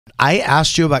I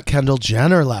asked you about Kendall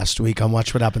Jenner last week on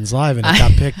Watch What Happens Live, and it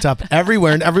got picked up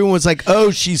everywhere, and everyone was like,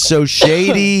 "Oh, she's so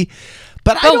shady."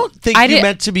 But I don't think you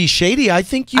meant to be shady. I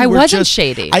think you were wasn't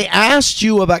shady. I asked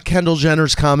you about Kendall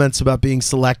Jenner's comments about being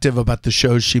selective about the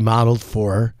shows she modeled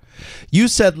for. You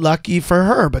said lucky for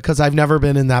her because I've never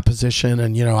been in that position,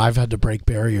 and I've had to break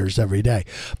barriers every day.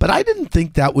 But I didn't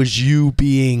think that was you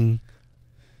being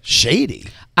shady.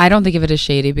 I don't think of it as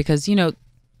shady because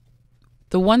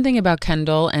the one thing about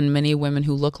Kendall and many women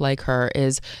who look like her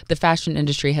is the fashion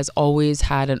industry has always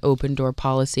had an open door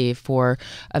policy for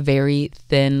a very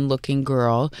thin looking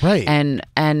girl. Right.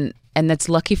 And that's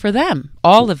lucky for them,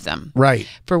 all of them. Right.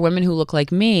 For women who look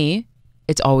like me,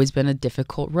 it's always been a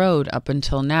difficult road up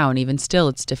until now. And even still,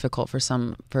 it's difficult in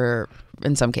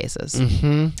some cases.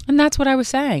 Mm-hmm. And that's what I was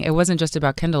saying. It wasn't just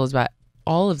about Kendall. It was about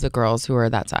all of the girls who are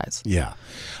that size. Yeah.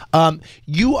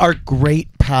 You are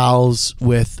great pals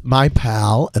with my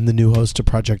pal and the new host of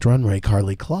Project Runway,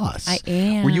 Karlie Kloss. I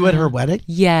am. Were you at her wedding?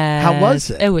 Yeah. How was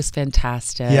it? It was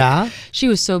fantastic. Yeah? She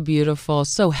was so beautiful,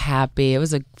 so happy. It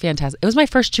was it was my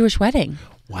first Jewish wedding.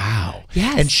 Wow.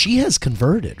 Yes. And she has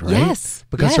converted, right? Yes.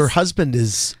 Because her husband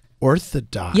is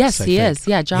Orthodox. Yes, I he think. is.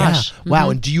 Yeah, Josh. Yeah. Wow.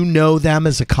 And do you know them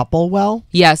as a couple well?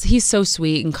 Yes, he's so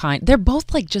sweet and kind. They're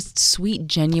both like just sweet,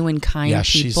 genuine, kind people.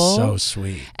 She's so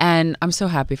sweet. And I'm so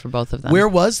happy for both of them. Where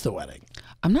was the wedding?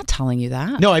 I'm not telling you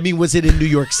that. No, I mean, was it in New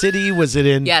York City? Was it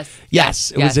in? Yes.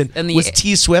 Yes. It was in. Was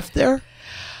T Swift there?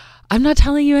 I'm not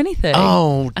telling you anything.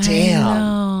 Oh, damn. I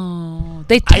know.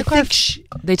 They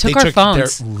took our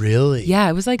phones. Really? Yeah,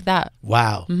 it was like that.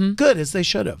 Wow. Mm-hmm. Good, as they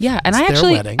should have. Yeah, and I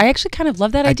actually kind of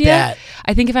love that idea. Bet.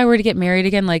 I think if I were to get married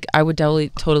again, like I would totally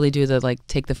do the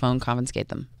take the phone, confiscate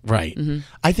them. Right. Mm-hmm.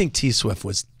 I think T Swift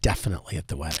was definitely at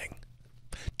the wedding.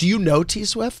 Do you know T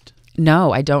Swift?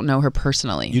 No, I don't know her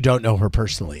personally. You don't know her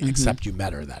personally, except you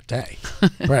met her that day.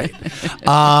 Right.